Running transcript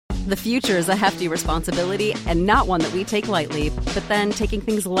The future is a hefty responsibility and not one that we take lightly, but then taking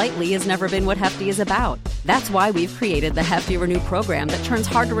things lightly has never been what Hefty is about. That's why we've created the Hefty Renew program that turns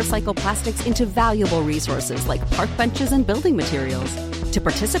hard-to-recycle plastics into valuable resources like park benches and building materials. To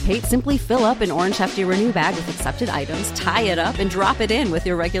participate, simply fill up an orange Hefty Renew bag with accepted items, tie it up, and drop it in with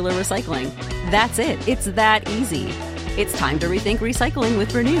your regular recycling. That's it. It's that easy. It's time to rethink recycling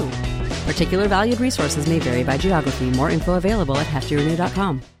with Renew. Particular valued resources may vary by geography. More info available at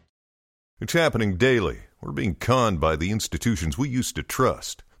heftyrenew.com. It's happening daily. We're being conned by the institutions we used to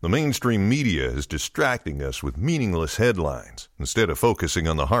trust. The mainstream media is distracting us with meaningless headlines instead of focusing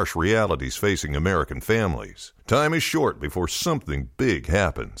on the harsh realities facing American families. Time is short before something big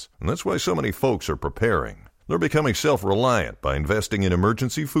happens, and that's why so many folks are preparing. They're becoming self-reliant by investing in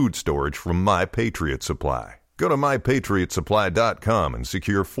emergency food storage from My Patriot Supply. Go to MyPatriotSupply.com and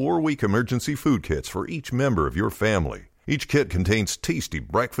secure 4-week emergency food kits for each member of your family. Each kit contains tasty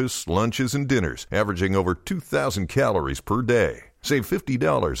breakfasts, lunches, and dinners, averaging over 2,000 calories per day. Save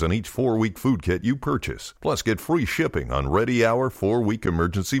 $50 on each 4-week food kit you purchase. Plus, get free shipping on Ready Hour 4-week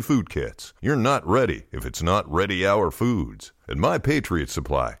emergency food kits. You're not ready if it's not Ready Hour foods. At My Patriot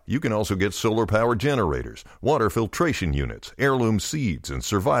Supply, you can also get solar power generators, water filtration units, heirloom seeds, and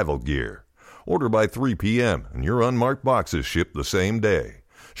survival gear. Order by 3 p.m. and your unmarked boxes ship the same day.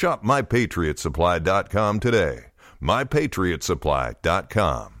 Shop MyPatriotSupply.com today.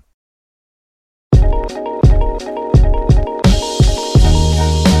 MyPatriotSupply.com.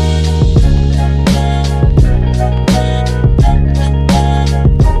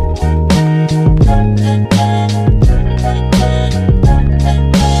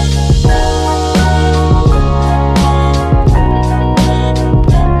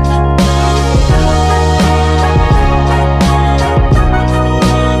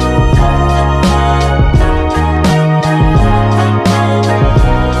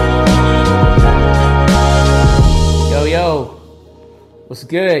 What's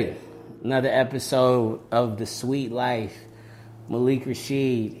good? Another episode of The Sweet Life. Malik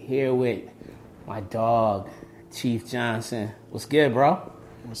Rasheed here with my dog, Chief Johnson. What's good, bro?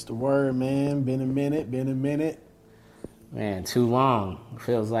 What's the word, man? Been a minute. Man, too long.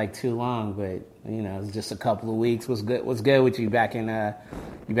 Feels like too long, but you know, it's just a couple of weeks. What's good with you? You back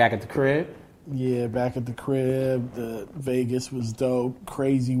at the crib? Yeah, back at the crib. The Vegas was dope.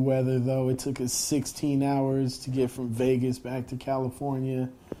 Crazy weather though. It took us 16 hours to get from Vegas back to California.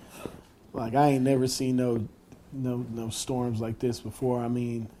 Like I ain't never seen no storms like this before. I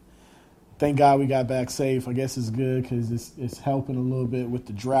mean, thank God we got back safe. I guess it's good because it's helping a little bit with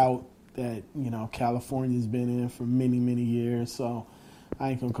the drought that California's been in for many years. So I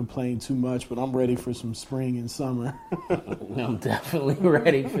ain't gonna complain too much, but I'm ready for some spring and summer. I'm definitely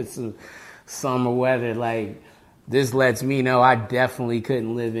ready for some summer weather. Like, this lets me know I definitely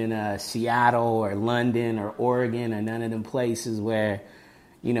couldn't live in Seattle or London or Oregon or none of them places where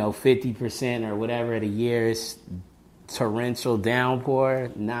 50% or whatever of the year is torrential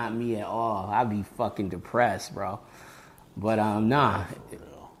downpour. Not me at all. I'd be fucking depressed, bro. But nah,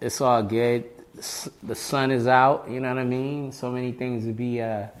 it's all good. The sun is out, you know what I mean? So many things to be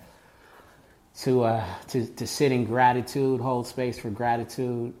to sit in gratitude, hold space for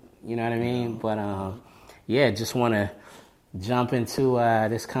gratitude. You know what I mean? But, just want to jump into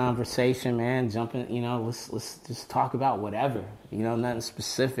this conversation, man. Let's just talk about whatever. Nothing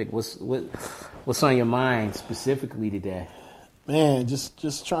specific. What's on your mind specifically today? Man,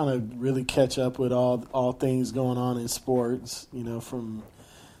 just trying to really catch up with all things going on in sports, from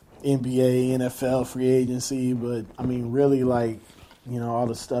NBA, NFL, free agency. But, I mean, really, all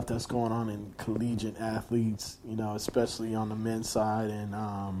the stuff that's going on in collegiate athletes, especially on the men's side,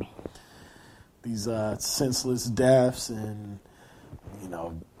 and these senseless deaths, and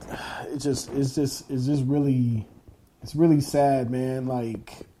it's really sad, man.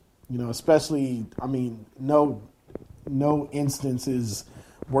 Especially, I mean, no instance is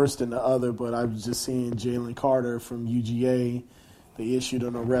worse than the other, but I was just seeing Jalen Carter from UGA. They issued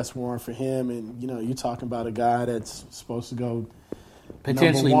an arrest warrant for him, and you're talking about a guy that's supposed to go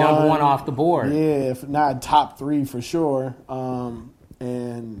potentially number one off the board. Yeah, if not top 3 for sure.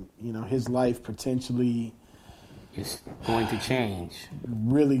 And his life potentially is going to change.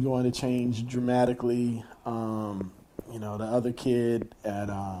 Really going to change dramatically. The other kid at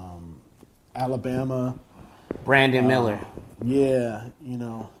Alabama, Brandon Miller. Yeah,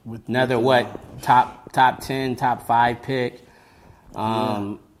 with another top 10, top 5 pick.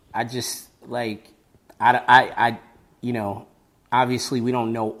 I just obviously we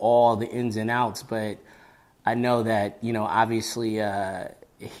don't know all the ins and outs, but I know that obviously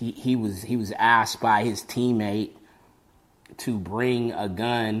he was asked by his teammate to bring a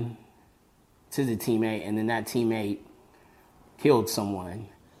gun to the teammate, and then that teammate killed someone.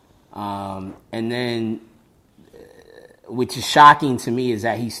 And then, which is shocking to me, is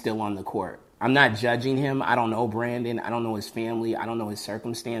that he's still on the court. I'm not judging him. I don't know Brandon. I don't know his family. I don't know his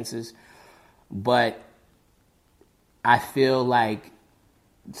circumstances. But I feel like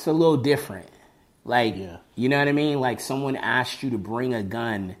it's a little different. Like, you know what I mean? Like, someone asked you to bring a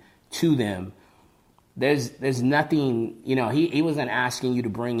gun to them. There's nothing, you know, he wasn't asking you to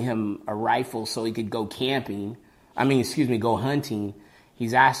bring him a rifle so he could go camping. Go hunting.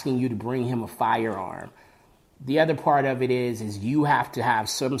 He's asking you to bring him a firearm. The other part of it is you have to have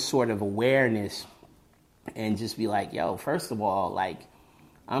some sort of awareness and just be like, yo, first of all, like,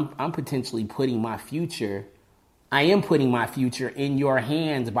 I'm potentially putting my future. I am putting my future in your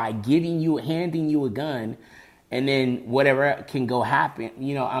hands by handing you a gun, and then whatever can go happen.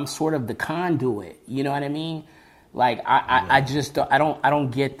 You know, I'm sort of the conduit. You know what I mean? Like, I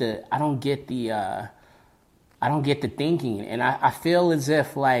don't get the thinking, and I feel as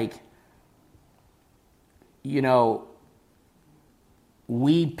if, like, you know,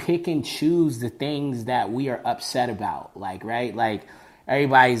 we pick and choose the things that we are upset about. Like, right? Like,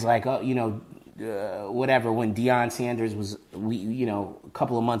 everybody's like, oh, you know, whatever, when Deion Sanders was, a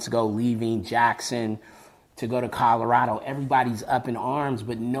couple of months ago, leaving Jackson to go to Colorado, everybody's up in arms,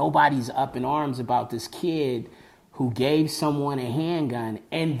 but nobody's up in arms about this kid who gave someone a handgun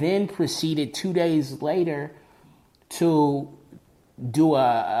and then proceeded 2 days later to do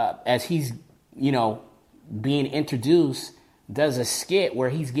as he's, you know, being introduced, does a skit where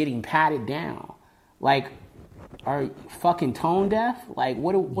he's getting patted down. Like, are you fucking tone deaf? Like,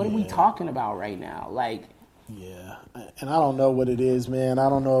 what are we talking about right now? Like, yeah, and I don't know what it is, man. I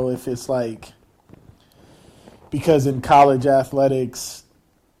don't know if it's like, because in college athletics,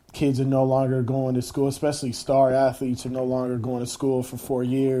 kids are no longer going to school, especially star athletes are no longer going to school for 4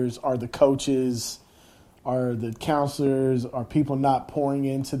 years. Are the coaches, are the counselors, are people not pouring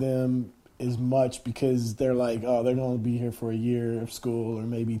into them as much because they're like, oh, they're going to be here for a year of school or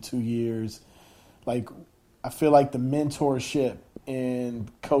maybe 2 years? Like, I feel like the mentorship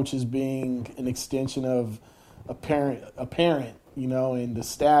and coaches being an extension of a parent, you know, and the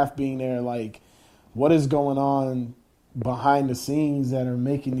staff being there, like, what is going on behind the scenes that are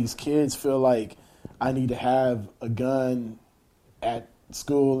making these kids feel like I need to have a gun at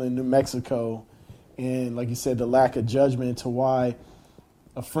school in New Mexico? And like you said, the lack of judgment to why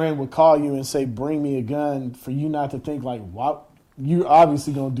a friend would call you and say, bring me a gun, for you not to think like, what? You're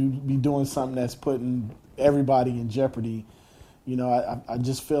obviously going to be doing something that's putting everybody in jeopardy. You know, I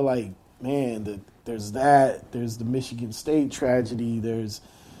just feel like, man, there's the Michigan State tragedy. There's,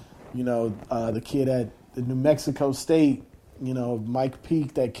 you know, the kid at the New Mexico State, you know, Mike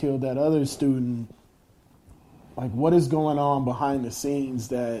Peake that killed that other student. Like, what is going on behind the scenes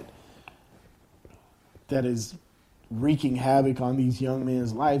that is wreaking havoc on these young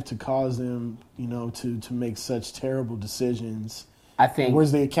men's life to cause them, you know, to make such terrible decisions? I think, and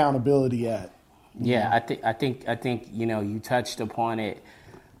where's the accountability at? Yeah, I think you know, you touched upon it.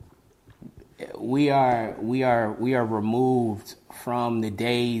 We are removed from the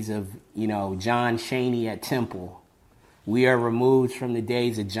days of, you know, John Chaney at Temple. We are removed from the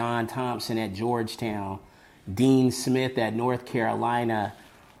days of John Thompson at Georgetown, Dean Smith at North Carolina,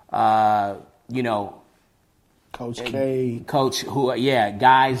 you know, Coach K.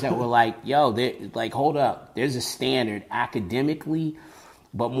 Guys that were like, yo, like, hold up, there's a standard academically,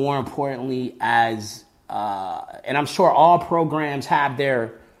 but more importantly, as and I'm sure all programs have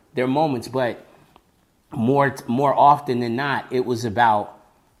their moments, but more often than not, it was about,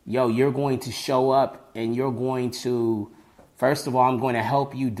 yo, you're going to show up and you're going to, first of all, I'm going to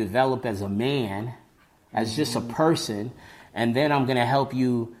help you develop as a man, as just a person, and then I'm going to help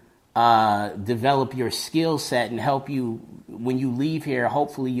you develop your skill set and help you when you leave here.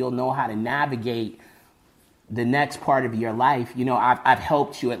 Hopefully you'll know how to navigate the next part of your life. You know, I've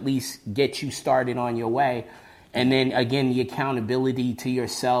helped you at least get you started on your way. And then again, the accountability to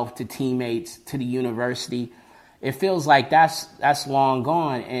yourself, to teammates, to the university. It feels like that's long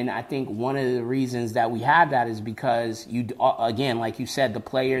gone. And I think one of the reasons that we have that is because, you again, like you said, the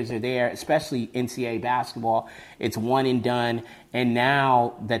players are there, especially NCAA basketball. It's one and done. And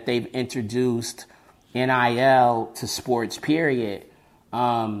now that they've introduced NIL to sports, period,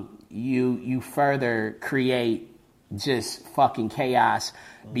 you further create just fucking chaos,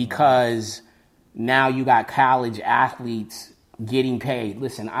 because now you got college athletes getting paid.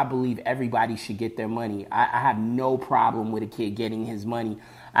 Listen, I believe everybody should get their money. I have no problem with a kid getting his money.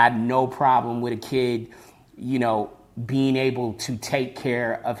 I have no problem with a kid, you know, being able to take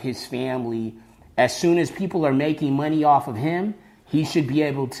care of his family as soon as people are making money off of him, he should be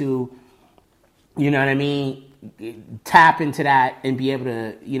able to, you know what I mean, tap into that and be able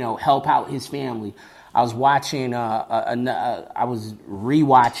to, you know, help out his family. I was watching, I was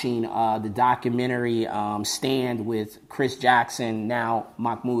rewatching the documentary Stand with Chris Jackson, now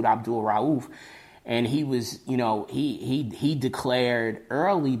Mahmoud Abdul Rauf, and he was, you know, he declared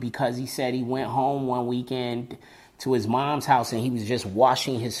early because he said he went home one weekend to his mom's house and he was just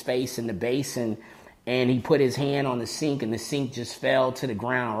washing his face in the basin, and he put his hand on the sink and the sink just fell to the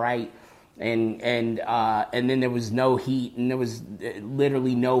ground, right? And then there was no heat and there was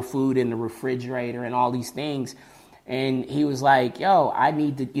literally no food in the refrigerator and all these things. And he was like, yo, I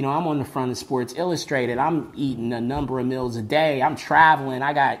need to, you know, I'm on the front of Sports Illustrated. I'm eating a number of meals a day. I'm traveling.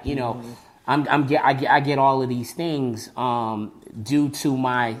 I got, you know, I get all of these things due to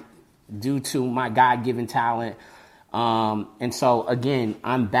my God-given talent. And so again,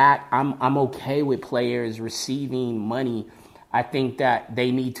 I'm back. I'm okay with players receiving money. I think that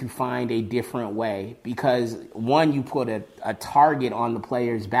they need to find a different way because, one, you put a target on the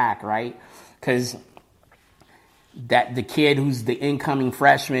player's back, right? Because that the kid who's the incoming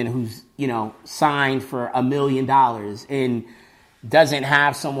freshman who's, you know, signed for $1 million and doesn't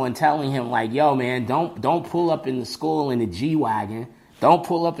have someone telling him like, yo, man, don't pull up in the school in the G-Wagon. Don't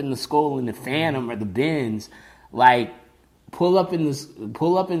pull up in the school in the Phantom or the Benz. Like, pull up in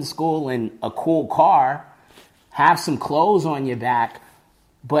school in a cool car. Have some clothes on your back,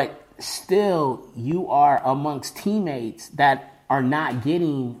 but still you are amongst teammates that are not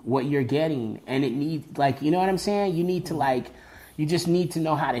getting what you're getting. And it needs, like, you know what I'm saying? You need to, like, you just need to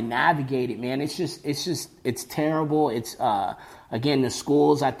know how to navigate it, man. It's terrible. It's, again, the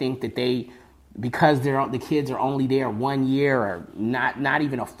schools, I think that because the kids are only there 1 year or not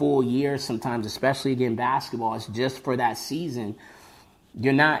even a full year sometimes, especially again basketball, it's just for that season.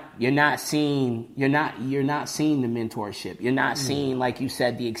 You're not seeing the mentorship. You're not seeing, like you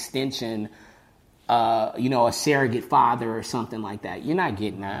said, the extension, you know, a surrogate father or something like that. You're not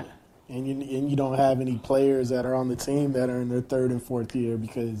getting that. And you don't have any players that are on the team that are in their third and fourth year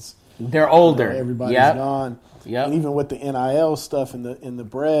because they're older. You know, everybody's gone. Yep. And even with the NIL stuff and the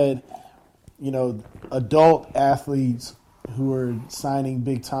bread, you know, adult athletes who are signing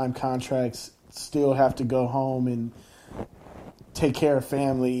big time contracts still have to go home and take care of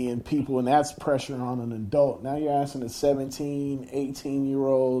family and people, and that's pressure on an adult. Now you're asking a 17,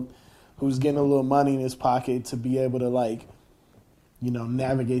 18-year-old who's getting a little money in his pocket to be able to, like, you know,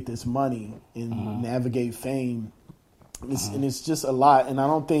 navigate this money and navigate fame. And it's just a lot. And I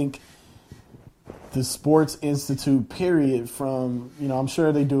don't think the Sports Institute, period, from, you know, I'm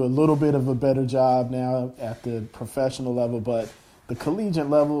sure they do a little bit of a better job now at the professional level, but the collegiate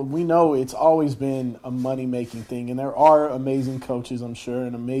level, we know it's always been a money-making thing. And there are amazing coaches, I'm sure,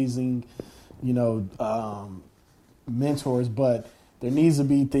 and amazing, you know, mentors. But there needs to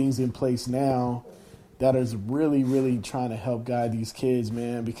be things in place now that is really, really trying to help guide these kids,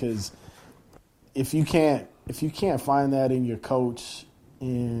 man. Because if you can't find that in your coach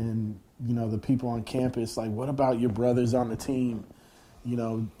and, you know, the people on campus, like, what about your brothers on the team? You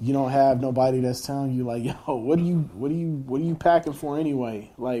know, you don't have nobody that's telling you, like, yo, what are you packing for anyway?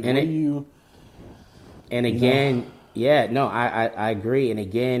 Like, and what are you? And again, yeah, no, I agree. And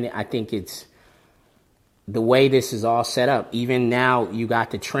again, I think it's the way this is all set up. Even now, you got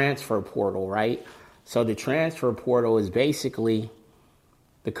the transfer portal, right? So the transfer portal is basically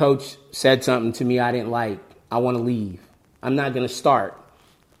the coach said something to me I didn't like. I want to leave. I'm not going to start.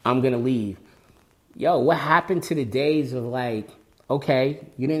 I'm going to leave. Yo, what happened to the days of, like, okay,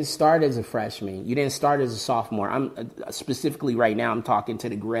 you didn't start as a freshman. You didn't start as a sophomore. I'm specifically right now, I'm talking to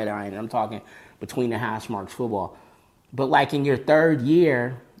the gridiron. I'm talking between the hash marks football. But like in your third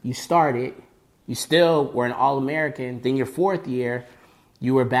year, you started. You still were an All-American. Then your fourth year,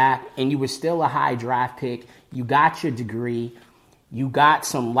 you were back, and you were still a high draft pick. You got your degree. You got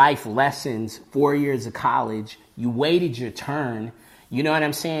some life lessons, 4 years of college. You waited your turn. You know what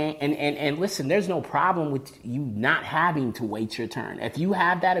I'm saying? And listen, there's no problem with you not having to wait your turn. If you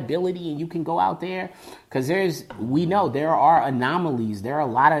have that ability and you can go out there, because we know there are anomalies. There are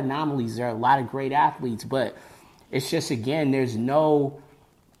a lot of anomalies. There are a lot of great athletes, but it's just, again, there's no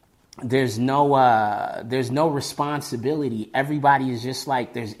responsibility. Everybody is just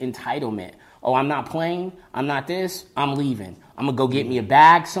like, there's entitlement. Oh, I'm not playing. I'm not this. I'm leaving. I'm going to go get me a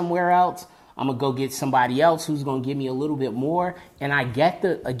bag somewhere else. I'm going to go get somebody else who's going to give me a little bit more. And I get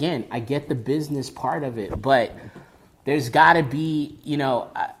the business part of it, but there's got to be, you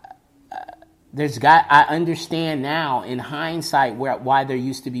know, I understand now in hindsight why there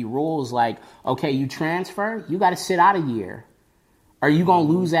used to be rules like, okay, you transfer, you got to sit out a year. are you going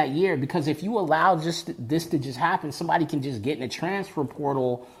to lose that year? Because if you allow this to just happen, somebody can just get in the transfer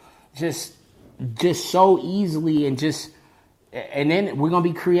portal just so easily and then we're going to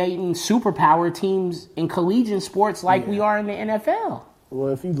be creating superpower teams in collegiate sports like we are in the NFL.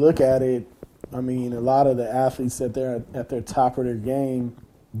 Well, if you look at it, I mean, a lot of the athletes that they're at their top of their game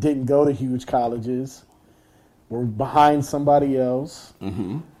didn't go to huge colleges, were behind somebody else,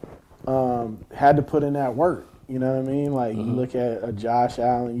 had to put in that work. You know what I mean? Like, you look at a Josh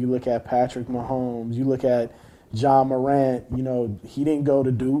Allen, you look at Patrick Mahomes, you look at John Morant. You know, he didn't go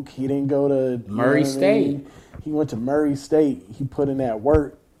to Duke. He didn't go to Murray State. I mean? He went to Murray State. He put in that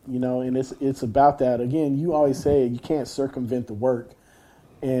work, you know, and it's about that. Again, you always say you can't circumvent the work.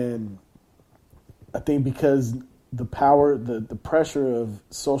 And I think because the power, the pressure of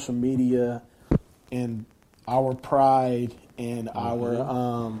social media and our pride and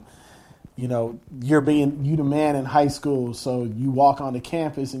our, you know, you the man in high school, so you walk onto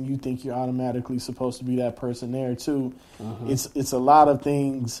campus and you think you're automatically supposed to be that person there too. It's a lot of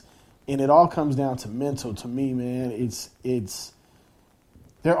things, and it all comes down to mental. To me, man, it's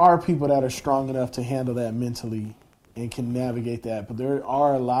there are people that are strong enough to handle that mentally and can navigate that, but there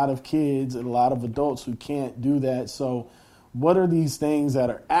are a lot of kids and a lot of adults who can't do that. So what are these things that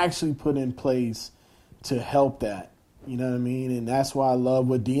are actually put in place to help that? You know what I mean? And that's why I love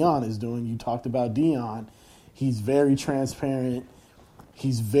what Dion is doing. You talked about Dion. He's very transparent.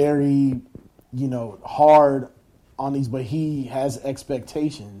 He's very, you know, hard on these, but he has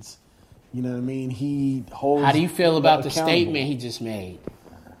expectations. You know what I mean? He holds. How do you feel about the statement he just made?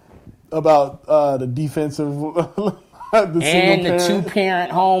 About the defensive and the two-parent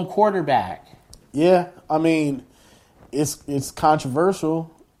home quarterback. Yeah, I mean, it's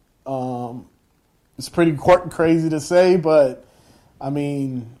controversial. It's pretty crazy to say, but I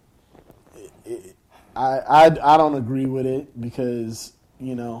mean, I don't agree with it because,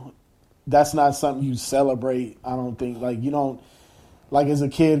 you know, that's not something you celebrate. I don't think, like, you don't, like, as a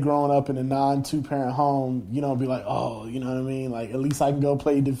kid growing up in a non-two-parent home, you don't be like, oh, you know what I mean? Like, at least I can go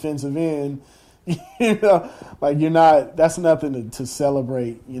play defensive end. You know, like, you're not, that's nothing to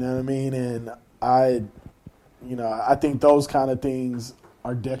celebrate, you know what I mean? And I think those kind of things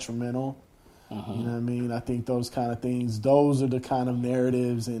are detrimental. You know what I mean? I think those kind of things, those are the kind of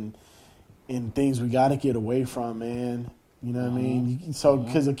narratives and things we got to get away from, man. You know what I mean? So,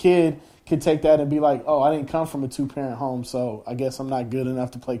 because a kid could take that and be like, oh, I didn't come from a two-parent home, so I guess I'm not good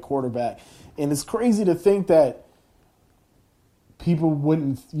enough to play quarterback. And it's crazy to think that you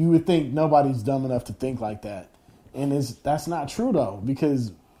would think nobody's dumb enough to think like that. And that's not true, though,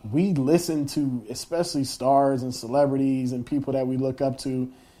 because we listen to, especially stars and celebrities and people that we look up to,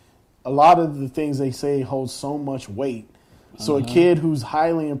 a lot of the things they say hold so much weight. So a kid who's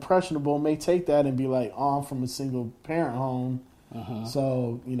highly impressionable may take that and be like, oh, I'm from a single-parent home,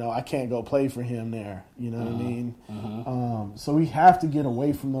 so, you know, I can't go play for him there. You know what I mean? So we have to get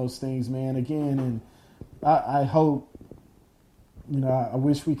away from those things, man, again, and I hope, you know, I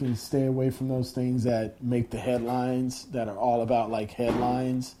wish we can stay away from those things that make the headlines, that are all about, like,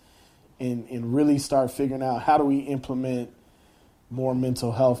 headlines, and really start figuring out how do we implement more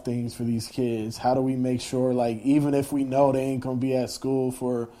mental health things for these kids. How do we make sure, like, even if we know they ain't going to be at school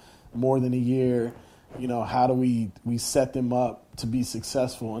for more than a year, you know, how do we set them up to be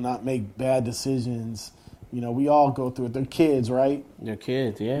successful and not make bad decisions? You know, we all go through it. They're kids, right? They're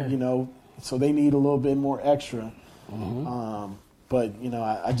kids, yeah. You know, so they need a little bit more extra. But, you know,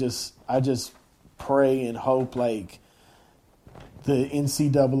 I just pray and hope, like, the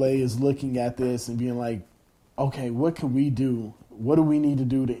NCAA is looking at this and being like, okay, what can we do? What do we need to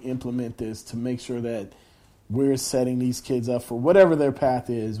do to implement this to make sure that we're setting these kids up for whatever their path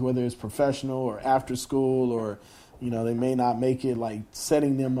is, whether it's professional or after school or, you know, they may not make it, like,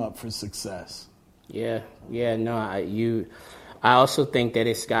 setting them up for success. Yeah, no, I also think that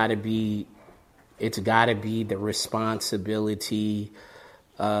it's got to be the responsibility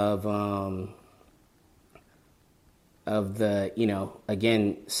of the, you know,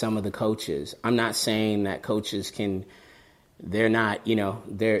 again, some of the coaches. I'm not saying that coaches they're not, you know,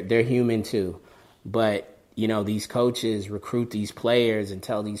 they're human too. But, you know, these coaches recruit these players and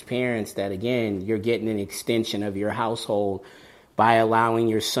tell these parents that, again, you're getting an extension of your household by allowing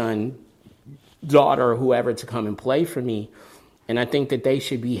your son, daughter, or whoever to come and play for me. And I think that they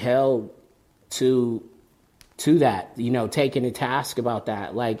should be held to that, you know, taking a task about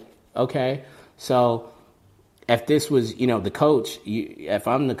that. Like, okay, so if this was, you know, the coach, if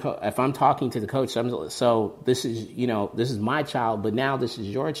I'm talking to the coach, so this is, you know, this is my child, but now this is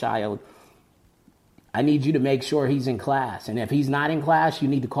your child. I need you to make sure he's in class. And if he's not in class, you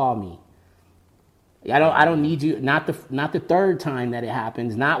need to call me. I don't need you. Not the third time that it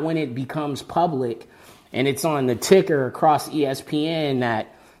happens. Not when it becomes public, and it's on the ticker across ESPN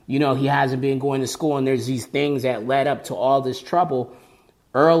that he hasn't been going to school, and there's these things that led up to all this trouble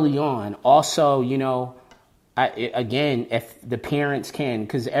early on. Also, again, if the parents can,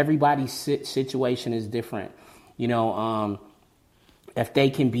 because everybody's situation is different. If they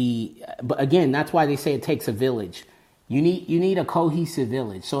can be, but again, that's why they say it takes a village. You need a cohesive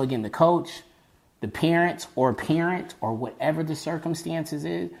village. So again, the coach, the parents, or whatever the circumstances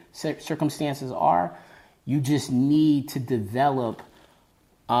are, you just need to develop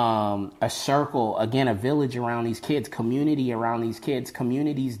a circle, again, a village around these kids, community around these kids,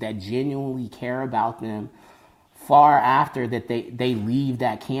 communities that genuinely care about them far after that they leave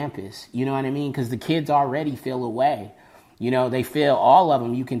that campus. You know what I mean? Because the kids already feel away. They feel, all of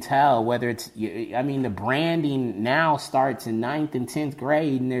them, you can tell, whether it's, the branding now starts in 9th and 10th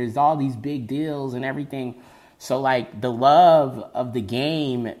grade, and there's all these big deals and everything. So, like, the love of the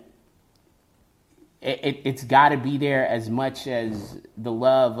game, it's got to be there as much as the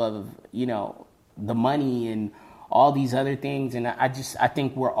love of, the money and all these other things. And I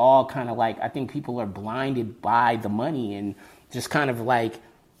think we're all kind of like, I think people are blinded by the money and just kind of like,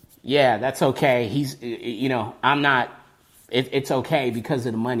 yeah, that's okay. He's, I'm not. It's okay because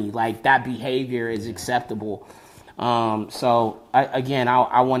of the money. Like, that behavior is acceptable. So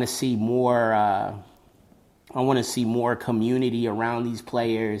I want to see more. I want to see more community around these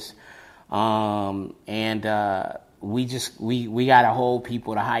players, and we got to hold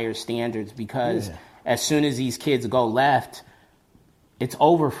people to higher standards, because as soon as these kids go left, it's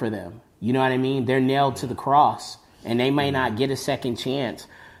over for them. You know what I mean? They're nailed to the cross, and they may not get a second chance.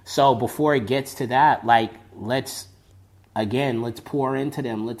 So before it gets to that, like, let's pour into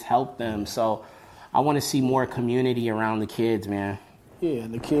them. Let's help them. So I want to see more community around the kids, man. Yeah,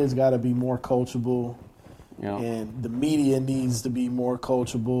 and the kids got to be more coachable. And the media needs to be more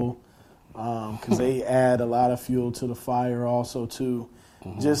coachable, because they add a lot of fuel to the fire also, too.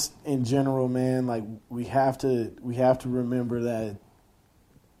 Mm-hmm. Just in general, man, like, we have to remember that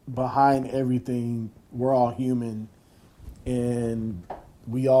behind everything, we're all human, and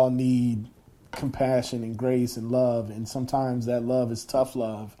we all need compassion and grace and love, and sometimes that love is tough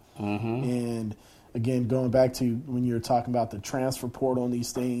love. Mm-hmm. And again, going back to when you were talking about the transfer portal and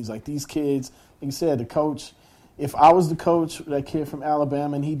these things, like, these kids, like you said, the coach, if I was the coach, that kid from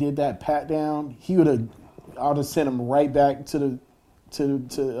Alabama, and he did that pat down, I would have sent him right back to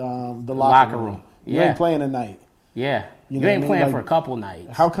the locker room. You ain't playing tonight. Yeah. You ain't playing for a couple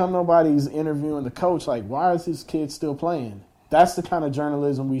nights. How come nobody's interviewing the coach? Like, why is this kid still playing? That's the kind of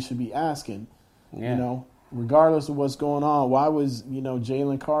journalism we should be asking. Yeah. Regardless of what's going on, why was,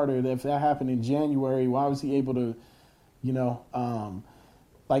 Jalen Carter, if that happened in January, why was he able to,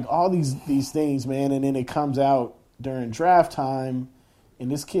 like, all these things, man, and then it comes out during draft time, and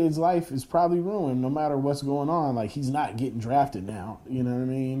this kid's life is probably ruined no matter what's going on. Like, he's not getting drafted now. You know what I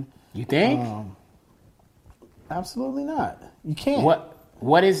mean? You think? Absolutely not. You can't.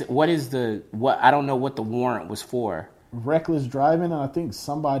 What is I don't know what the warrant was for. Reckless driving, and I think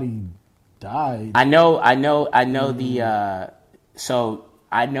somebody died. I know so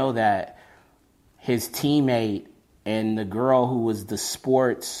I know that his teammate and the girl who was the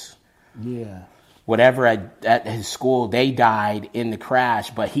sports whatever at his school, they died in the crash,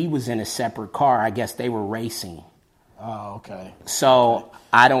 but he was in a separate car. I guess they were racing. Oh, okay. So okay.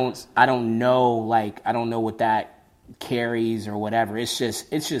 I don't know, like, I don't know what that carries or whatever. It's just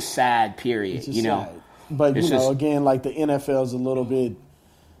sad, period. Sad. But again, like, the NFL is a little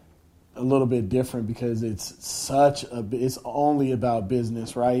bit different, because it's only about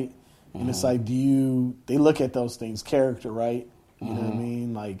business, right? Mm-hmm. And it's like, they look at those things, character, right? You know what I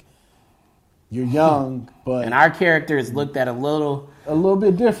mean? Like, you're young, but and our character is looked at a little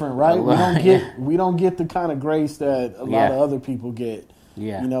bit different, right? We don't get the kind of grace that a lot of other people get.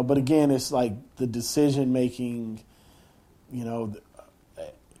 Yeah. But again, it's like the decision making,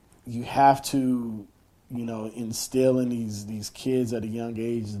 you have to, instill in these kids at a young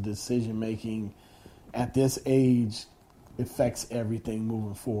age, the decision making at this age affects everything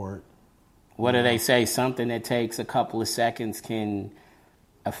moving forward. What do they say? Something that takes a couple of seconds can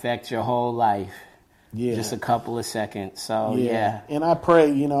affect your whole life. Yeah. Just a couple of seconds. So, yeah. And I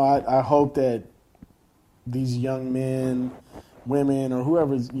pray, I hope that these young men, women, or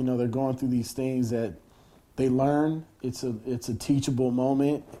whoever's, they're going through these things, that they learn. It's a teachable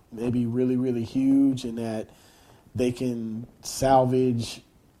moment, maybe really, really huge, and that they can salvage,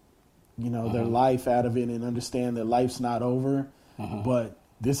 their life out of it, and understand that life's not over, but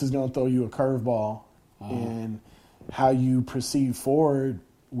this is going to throw you a curveball, and how you proceed forward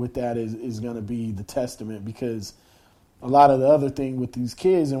with that is going to be the testament, because a lot of the other thing with these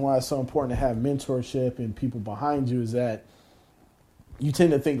kids and why it's so important to have mentorship and people behind you is that you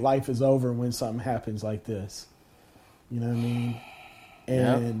tend to think life is over when something happens like this. You know what I mean?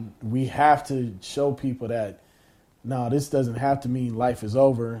 And we have to show people that, no, this doesn't have to mean life is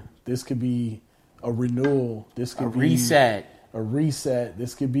over. This could be a renewal. This could be a reset.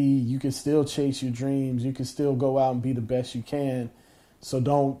 This could be, you can still chase your dreams. You can still go out and be the best you can. So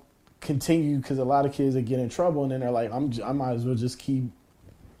don't continue, because a lot of kids that get in trouble and then they're like, I might as well just keep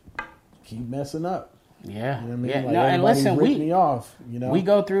messing up. Yeah. You know what I mean? Yeah. Like, no, and listen, me off, you know? We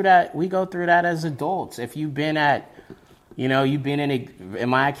go through that as adults. If you've been in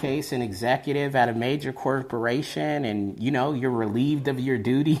my case, an executive at a major corporation, and, you're relieved of your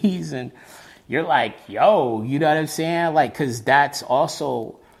duties and you're like, yo, you know what I'm saying? Like, cause that's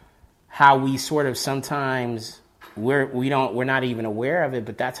also how we sort of sometimes we're not even aware of it,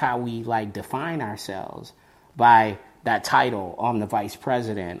 but that's how we like define ourselves, by that title. I'm the vice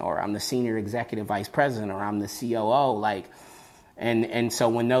president, or I'm the senior executive vice president, or I'm the COO. Like, and so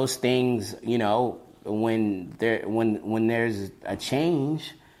when those things, when there's a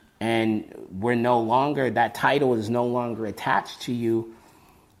change and we're no longer, that title is no longer attached to you,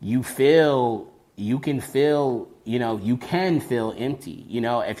 you can feel empty,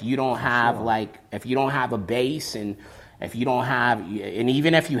 if you don't have if you don't have a base, and if you don't have, and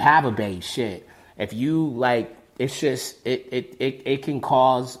even if you have a base, if you it's just, it can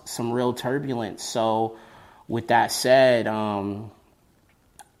cause some real turbulence. So with that said,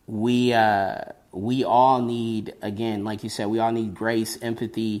 we all need, again, like you said, we all need grace,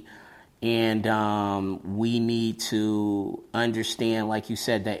 empathy, and we need to understand, like you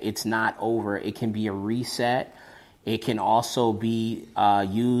said, that it's not over. It can be a reset. It can also be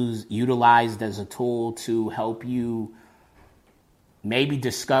utilized as a tool to help you maybe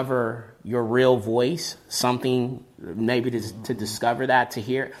discover your real voice, something maybe to discover that, to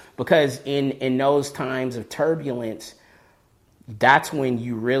hear. Because in those times of turbulence, that's when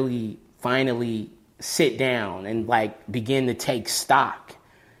you really finally sit down and begin to take stock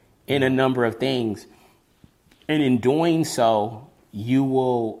in a number of things. And in doing so, you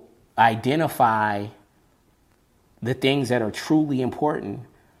will identify the things that are truly important,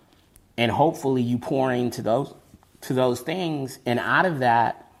 and hopefully you pour into those things, and out of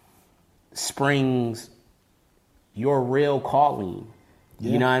that springs your real calling.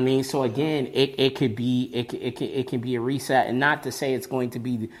 You know what I mean? So again, it can be a reset, and not to say it's going to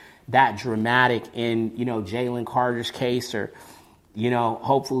be that dramatic in Jalen Carter's case, or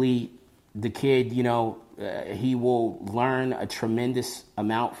hopefully the kid he will learn a tremendous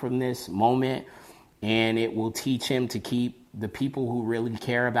amount from this moment, and it will teach him to keep the people who really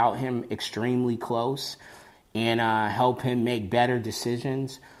care about him extremely close, and help him make better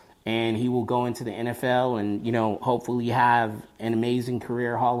decisions. And he will go into the NFL and, hopefully have an amazing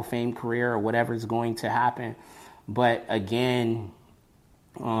career, Hall of Fame career, or whatever is going to happen. But again,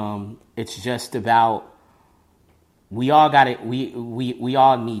 it's just about, we all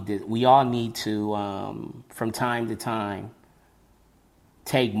need this. We all need to, from time to time,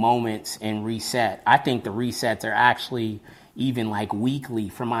 take moments and reset. I think the resets are actually even weekly.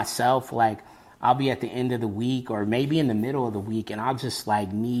 For myself, I'll be at the end of the week or maybe in the middle of the week, and I'll just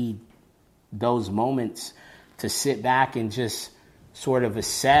need those moments to sit back and just sort of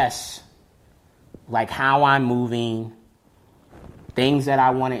assess how I'm moving, things that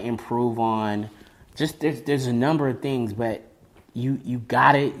I want to improve on. Just there's a number of things, but you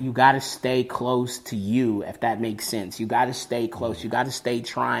gotta stay close to you, if that makes sense. You gotta stay close. You gotta stay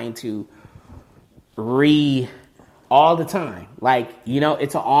trying to all the time.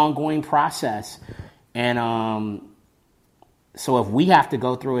 It's an ongoing process. And so if we have to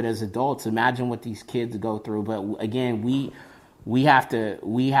go through it as adults, imagine what these kids go through. But again, we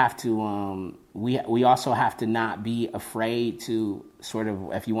also have to not be afraid to sort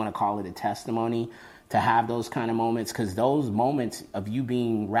of, if you want to call it a testimony, to have those kind of moments, because those moments of you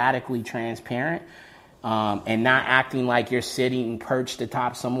being radically transparent, and not acting like you're sitting perched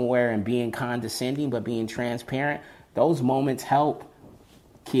atop somewhere and being condescending, but being transparent, those moments help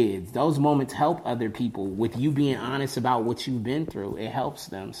kids. Those moments help other people. With you being honest about what you've been through, it helps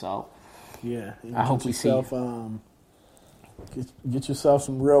them. So yeah, I hope we see. Get yourself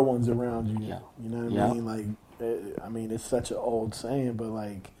some real ones around you. Yeah. You know what I mean? It's such an old saying, but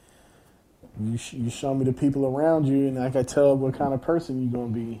you show me the people around you, and I can tell what kind of person you're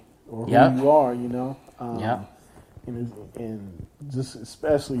gonna be or who you are. And just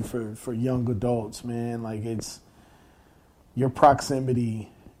especially for young adults, man, it's your proximity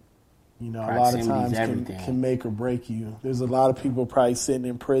You know, a lot of times can make or break you. There's a lot of people probably sitting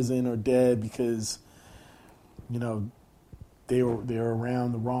in prison or dead because, you know, they were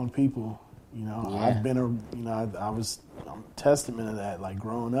around the wrong people. You know, I've been I'm testament of that. Like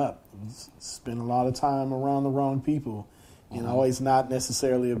growing up, spent a lot of time around the wrong people. You know, it's not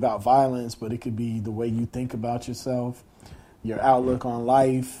necessarily about violence, but it could be the way you think about yourself, your outlook on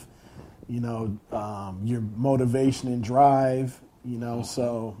life, you know, your motivation and drive, you know.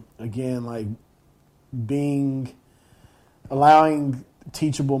 So, again, like allowing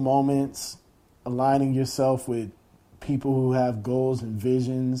teachable moments, aligning yourself with people who have goals and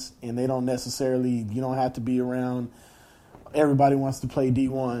visions, and you don't have to be around. Everybody wants to play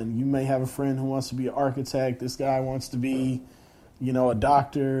D1. You may have a friend who wants to be an architect. This guy wants to be, you know, a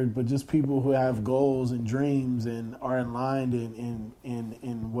doctor. But just people who have goals and dreams and are aligned in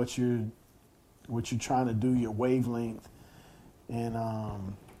what you're trying to do, your wavelength, and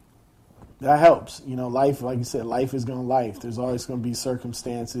that helps. You know, life, like you said, life is going to life. There's always going to be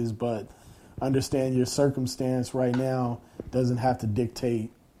circumstances, but understand your circumstance right now doesn't have to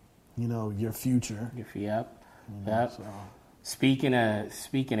dictate, you know, your future. Yep. So. Speaking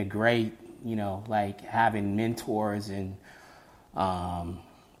of great, you know, like having mentors and,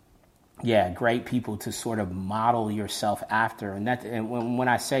 great people to sort of model yourself after. And when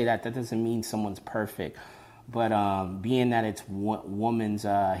I say that doesn't mean someone's perfect, but being that it's Women's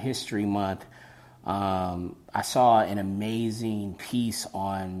History Month, I saw an amazing piece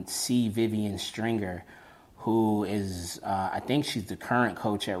on C. Vivian Stringer, who is, I think she's the current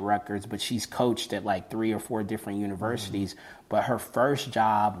coach at Rutgers, but she's coached at like 3 or 4 different universities. But her first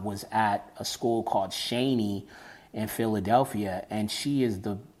job was at a school called Shaney in Philadelphia, and she is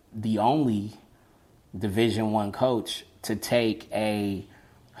the only Division I coach to take a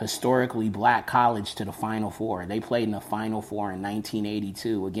historically black college to the Final Four. They played in the Final Four in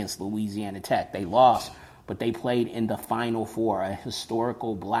 1982 against Louisiana Tech. They lost, but they played in the Final Four, a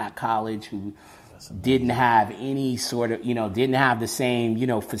historical black college who didn't have any sort of, you know, didn't have the same, you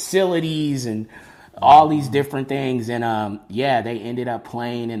know, facilities and all these different things. And, they ended up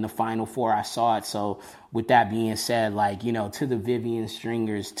playing in the Final Four. I saw it. So with that being said, like, you know, to the Vivian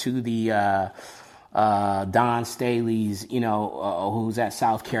Stringers, to the Don Staley's, you know, who's at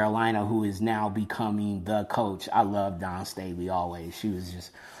South Carolina, who is now becoming the coach. I love Don Staley always. She was just,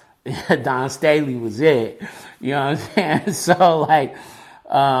 Don Staley was it. You know what I'm saying? So, like,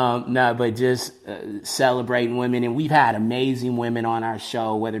 but just celebrating women. And we've had amazing women on our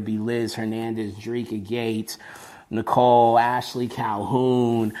show, whether it be Liz Hernandez, Dreka Gates, Nicole, Ashley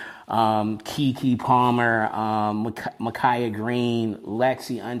Calhoun, Kiki Palmer, Micaiah Green,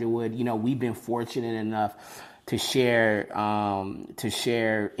 Lexi Underwood. You know, we've been fortunate enough to share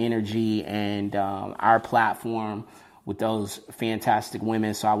energy and our platform with those fantastic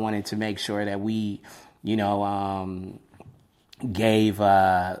women. So I wanted to make sure that we, you know, gave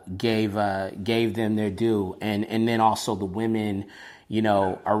them their due, and then also the women, you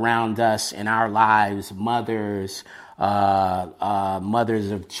know, around us in our lives, mothers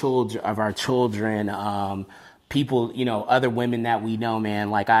of children, of our children, people, you know, other women that we know,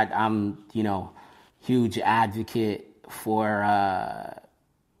 man. Like I'm, you know, huge advocate for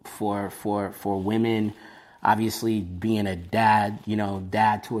women. Obviously, being a dad, you know,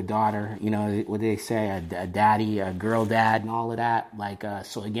 dad to a daughter, you know, what they say, a daddy, a girl dad, and all of that. Like,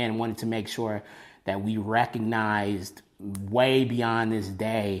 so again, wanted to make sure that we recognized way beyond this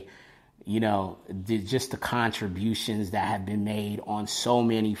day, you know, just the contributions that have been made on so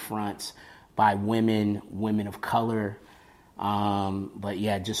many fronts by women of color. But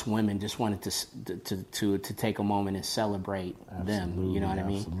yeah, just women. Just wanted to take a moment and celebrate them. You know what I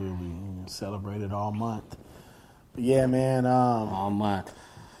mean? Absolutely, celebrate it all month. But yeah, man. All month.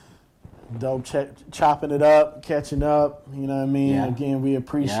 Dope. Chopping it up, catching up. You know what I mean? Yeah. Again, we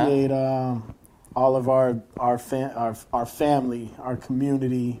appreciate all of our family, our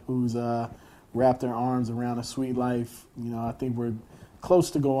community, who's wrapped their arms around a sweet life. You know, I think we're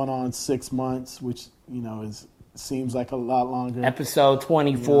close to going on 6 months, which, you know, seems like a lot longer. Episode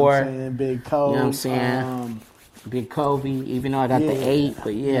 24. You know what I'm saying? Big Kobe. You know what I'm saying? Big Kobe, even though I got the 8,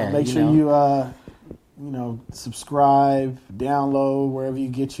 but yeah. Make sure you subscribe, download wherever you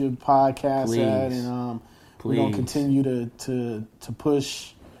get your podcasts at, and we're gonna continue to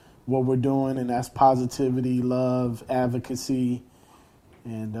push what we're doing, and that's positivity, love, advocacy,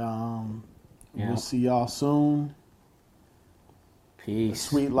 and we'll see y'all soon. Peace. A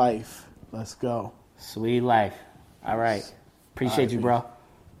sweet life. Let's go. Sweet life. All right. Appreciate you, bro.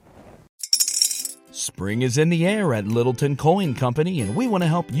 Spring is in the air at Littleton Coin Company, and we want to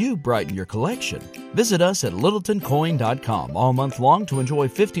help you brighten your collection. Visit us at littletoncoin.com all month long to enjoy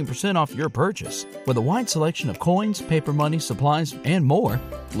 15% off your purchase. With a wide selection of coins, paper money, supplies, and more,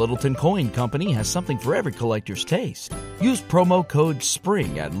 Littleton Coin Company has something for every collector's taste. Use promo code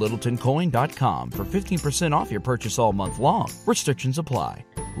SPRING at littletoncoin.com for 15% off your purchase all month long. Restrictions apply.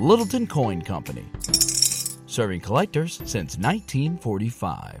 Littleton Coin Company. Serving collectors since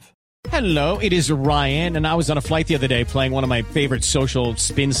 1945. Hello, it is Ryan, and I was on a flight the other day playing one of my favorite social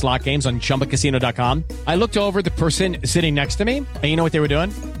spin slot games on ChumbaCasino.com. I looked over at the person sitting next to me, and you know what they were doing?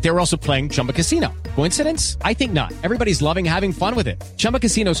 They were also playing Chumba Casino. Coincidence? I think not. Everybody's loving having fun with it. Chumba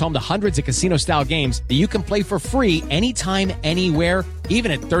Casino is home to hundreds of casino-style games that you can play for free anytime, anywhere,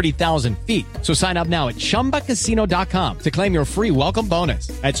 even at 30,000 feet. So sign up now at ChumbaCasino.com to claim your free welcome bonus.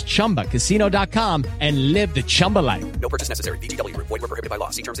 That's ChumbaCasino.com and live the Chumba life. No purchase necessary. VGW. Void where prohibited by law.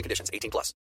 See terms and conditions. 18+.